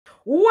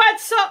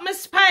What's up, my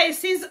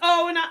spices?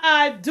 How you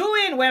all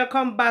doing?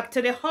 Welcome back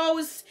to the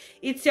house.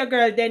 It's your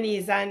girl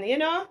Denise, and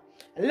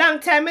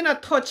long time I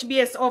not touch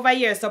base over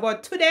here. So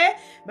but today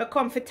I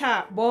come to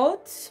talk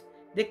about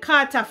the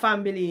Carter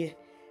family.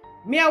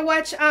 Me I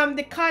watch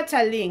the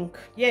Carter link.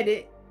 Yeah,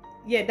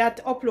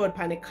 that upload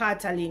pan the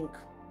Carter link.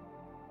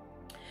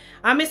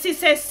 And me see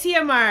say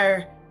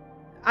CMR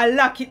I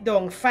lock it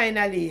down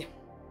finally.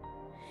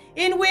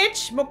 In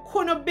which I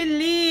couldn't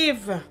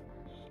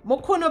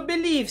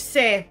believe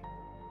say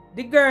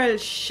the girl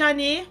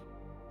Shani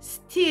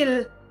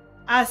still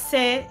I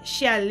say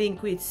she a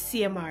link with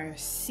CMR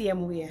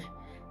same way.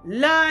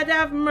 Lord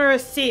have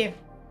mercy.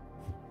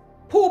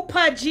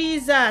 Poopa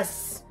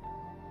Jesus.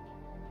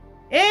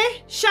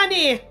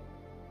 Shani,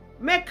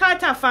 make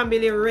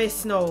Carterfamily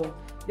rest now.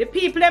 The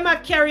people them a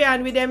carry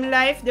on with them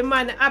life. The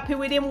man happy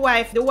with him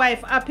wife. The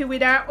wife happy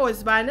with her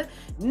husband.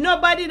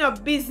 Nobody no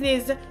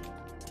business.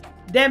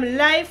 Them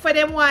life for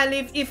them want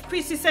live. If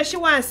Chrissy says she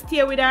want to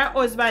stay with her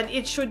husband,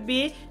 it should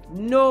be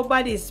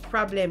nobody's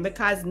problem.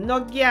 Because no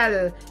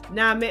girl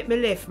now make me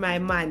left my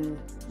man.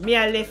 Me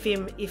I left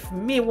him if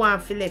me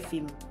want to left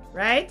him.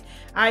 Right?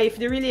 Or if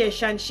the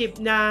relationship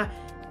now,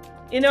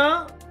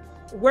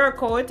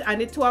 work out and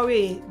the two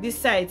away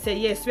decide say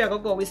yes we are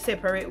gonna go with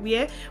separate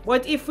way.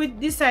 But if we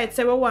decide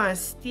say we want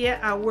to stay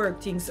and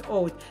work things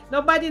out,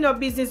 nobody no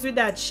business with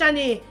that.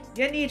 Shani,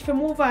 you need to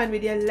move on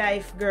with your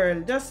life,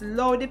 girl. Just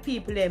love the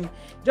people them.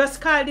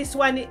 Just call this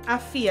one a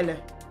fail.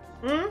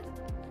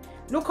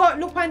 Look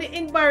on the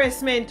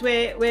embarrassment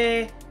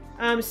where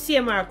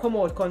CMR come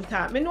out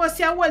contact. Me know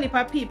see a whole heap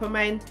of people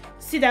mind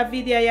see that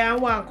video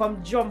and want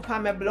come jump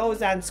on my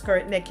blouse and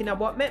skirt neck,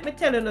 but let me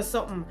tell you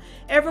something.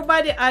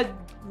 Everybody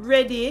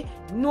already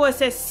knows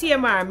say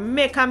CMR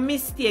make a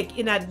mistake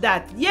in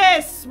that.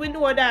 Yes, we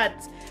know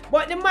that.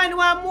 But the man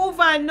want move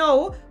on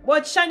now.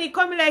 But Shani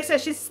come like say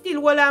she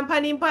still hold on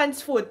pan in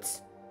pants foot.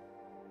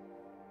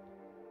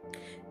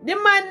 The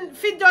man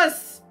fit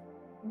just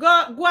go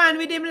on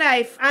with him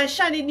life, and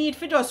Shani need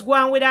fit just go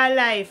on with her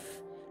life.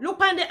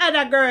 Look on the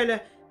other girl.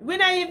 We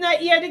not even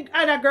hear the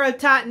other girl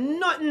talk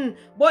nothing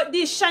but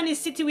this Shani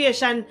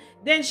situation.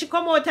 Then she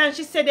come out and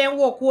she said then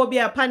walk will be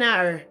upon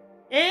her.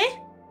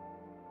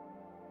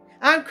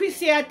 And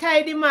Chrissy a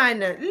tie the man.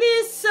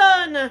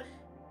 Listen.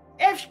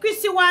 If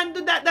Chrissy want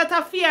to do that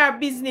a fear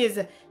business,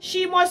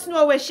 she must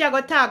know where she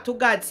go talk to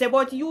God. Say,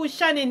 but you,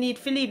 Shani, need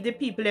to leave the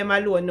people them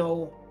alone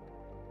now.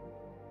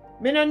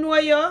 Me no know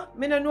you.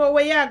 Me no know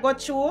where you got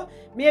through.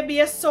 Maybe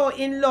you're so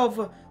in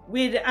love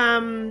with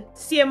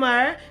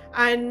CMR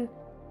and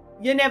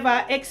you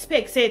never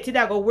expect say it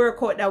go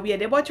work out that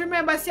way. But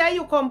remember, say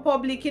you come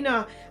public,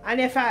 and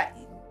if I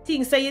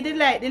think say you did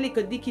like the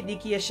little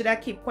dicky, you should have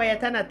keep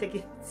quiet and not take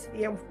it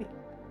same way.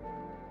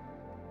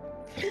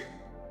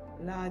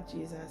 Lord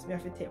Jesus, me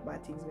have to take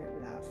bad things, make me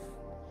laugh.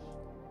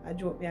 A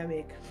joke me I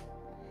make.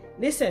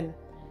 Listen,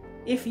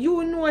 if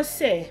you know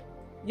say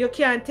you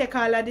can't take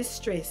all of this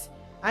stress,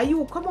 and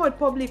you come out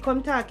public,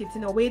 come talk it,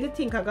 where you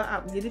think I got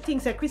happen? You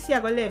think say Chrissy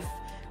I got left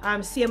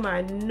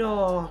CMR?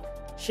 No,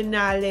 she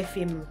not left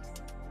him.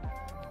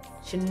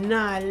 She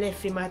not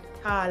left him at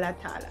all.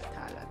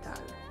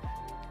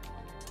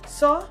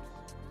 So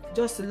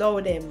just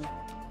love them.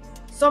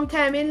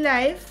 Sometime in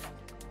life,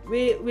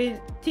 we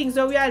things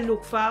that we are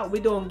look for, we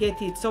don't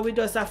get it. So we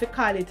just have to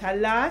call it a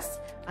loss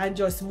and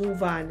just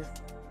move on.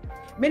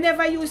 Me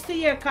never used to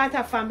hear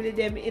Carterfamily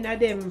them in a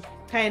them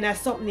kind of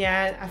something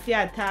and I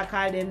feel talk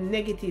all them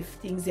negative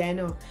things,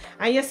 And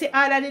you see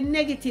all of the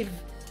negative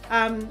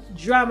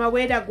drama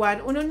where that go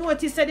on. You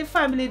notice that the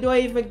family don't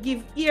even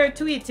give ear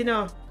to it,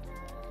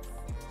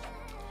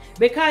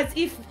 Because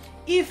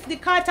if the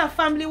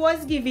Carterfamily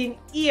was giving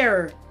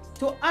ear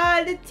to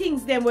all the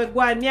things them were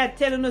going, me I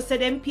tell you say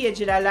them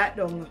page it a lot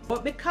down.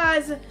 But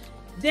because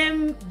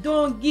them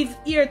don't give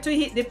ear to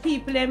it, the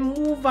people them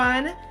move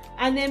on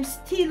and them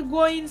still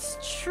going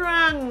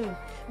strong.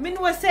 Me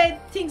know say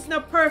things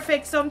not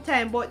perfect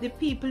sometimes, but the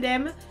people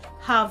them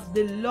have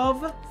the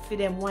love for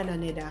them one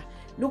another.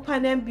 Look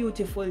at them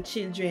beautiful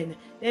children.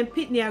 Them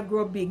pitney are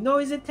grow big. Now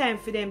is the time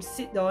for them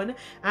sit down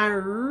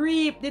and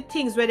reap the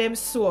things where them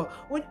sow.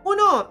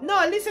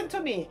 No, listen to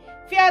me.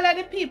 For all of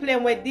the people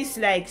them with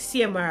dislike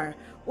CMR,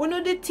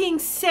 the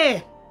things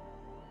say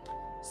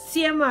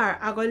CMR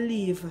are gonna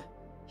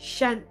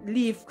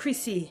leave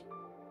Chrissy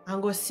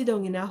and go sit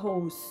down in a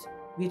house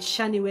with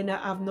Shani when I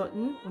have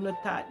nothing.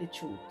 Not talk the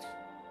truth.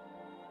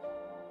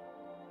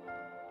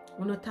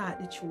 Not talk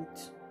the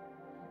truth.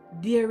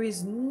 There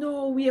is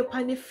no way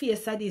upon the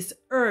face of this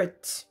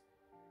earth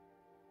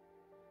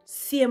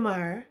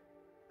CMR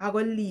are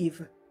going to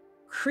leave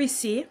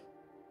Chrissy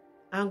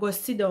and go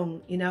sit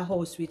down in a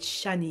house with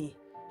Shani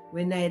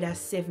when neither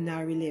 7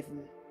 or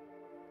 11.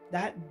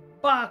 That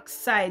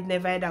backside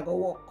never ever go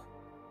work.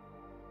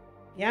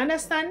 You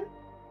understand?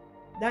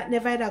 That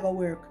never ever go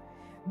work.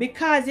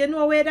 Because you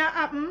know where that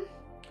happen?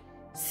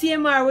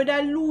 CMR would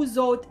lose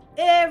out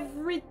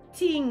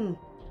everything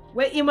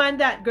where him and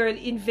that girl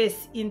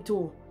invest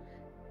into.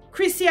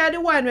 Chrissy are the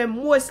one who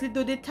mostly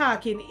do the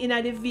talking in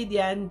the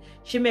video, and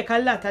she make a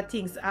lot of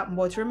things happen.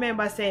 But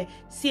remember, say,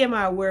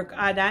 CMR work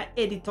hard and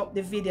edit up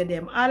the video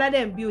them. All of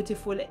them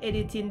beautiful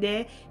editing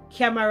there,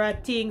 camera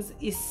things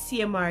is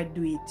CMR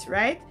do it,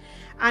 right?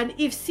 And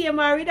if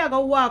CMR would go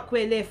walk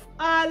way left,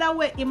 all the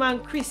way him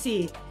and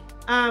Chrissy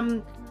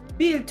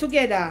build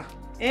together,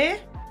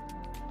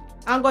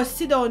 and go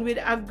sit down with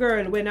a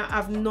girl when I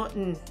have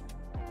nothing,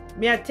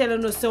 me I tell you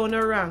no sound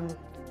wrong.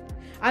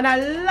 And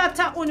a lot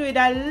of one with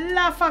a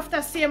laugh after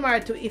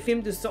CMR too if him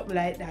do something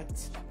like that.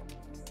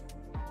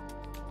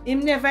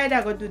 Him never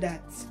ever go do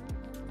that.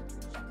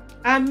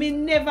 And me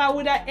never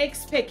would have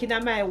expected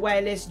in my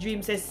wildest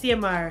dreams say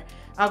CMR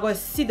I go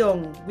sit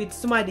down with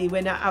somebody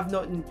when I have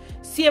nothing.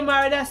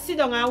 CMR would have sit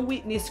down and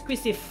witness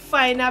Chrissy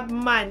find a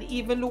man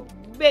even look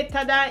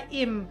better than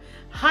him,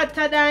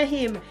 hotter than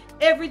him,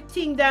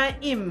 everything than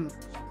him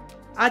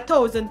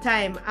 1,000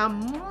 times,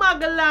 and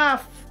mag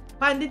laugh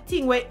on the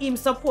thing where him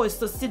supposed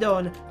to sit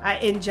down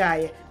and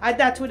enjoy. And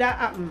that would have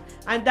happened.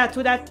 And that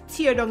would have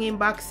tear down him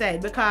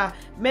backside. Because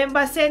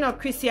remember saying no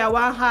Chrissy I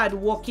want hard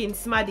working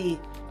smaddy.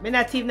 Me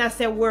not even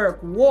say work,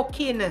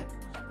 walking.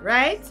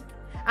 Right?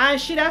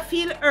 And should have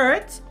feel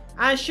hurt.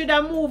 And should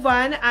have move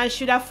on. And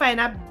should have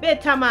find a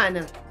better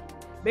man.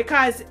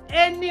 Because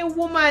any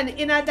woman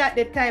in that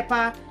the type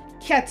of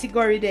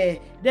category there,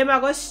 them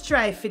are going to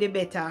strive for the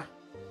better.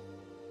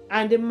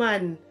 And the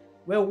man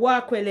will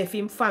walk well left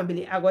him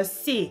family, I go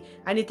see,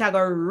 and it I go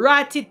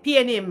rot it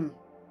pain him.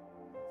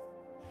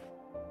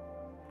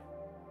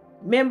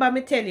 Remember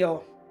me tell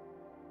you.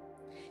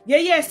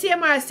 Yeah,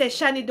 CMR says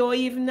Shani don't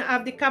even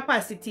have the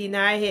capacity in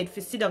her head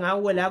to sit down and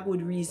hold a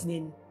good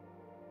reasoning.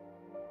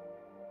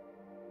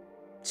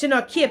 She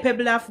not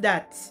capable of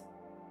that.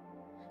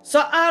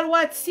 So all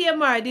what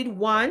CMR did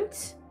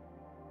want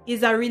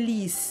is a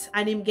release,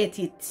 and him get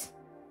it.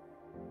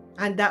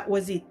 And that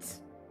was it.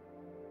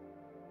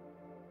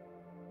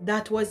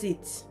 That was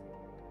it.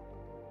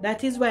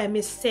 That is why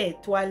I say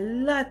to a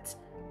lot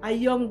of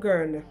young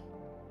girl,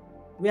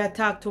 we are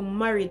talk to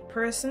married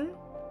person,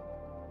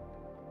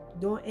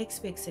 don't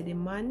expect say the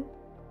man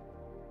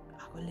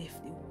I will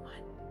left the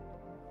woman.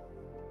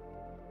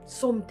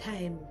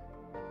 Sometime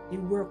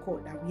it work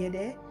out that way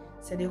there.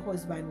 So the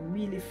husband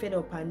really fed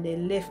up and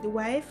then left the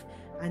wife,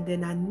 and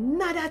then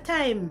another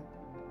time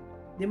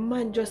the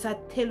man just a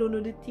tell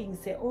you the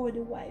things, say, oh,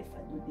 the wife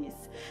I do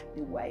this,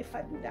 the wife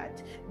I do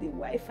that, the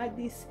wife I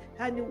this,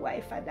 and the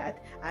wife I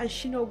that, and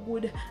she no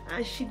good,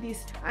 and she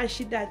this, and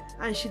she that,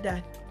 and she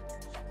that.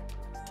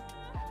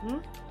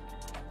 And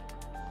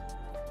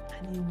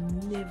he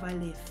never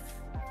left.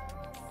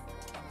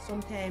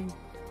 Sometimes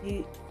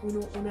you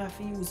have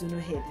to use your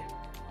head.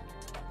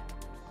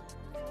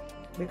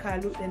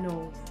 Because look there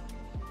now,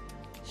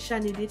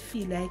 Shani did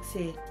feel like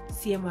say,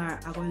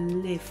 CMR I gonna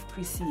left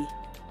Chrissy.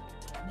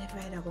 Never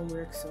ever gonna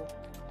work so.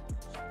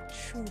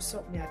 True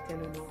something I tell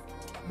you now.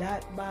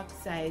 That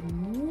backside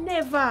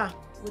never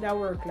would have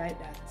worked like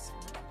that.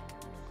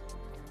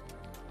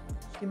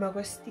 He might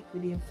go stick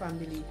with him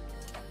family.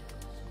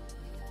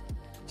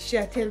 She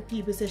tell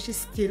people say she's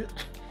still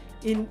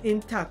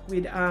intact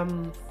with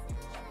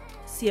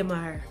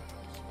CMR.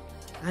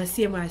 And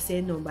CMR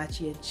say number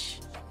change.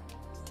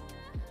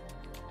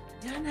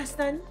 You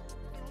understand?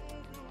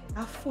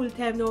 A full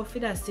time now for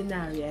that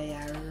scenario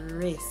I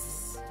rest.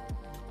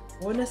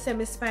 Wanna say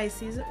me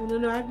spices, you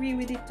don't agree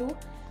with it too?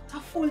 A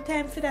full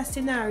time for that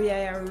scenario,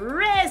 I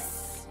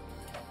rest.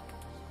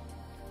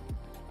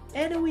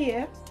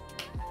 Anyway,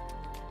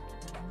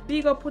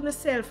 big up on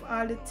yourself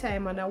all the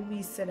time, and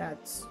we say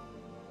that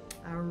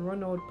and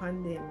run out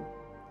on them.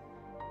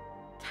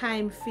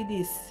 Time for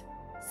this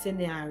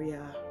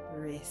scenario,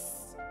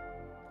 rest.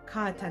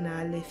 Carter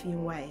now left his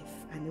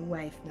wife, and the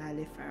wife now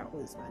left her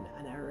husband,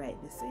 and I write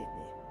the same.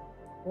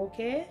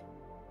 Okay?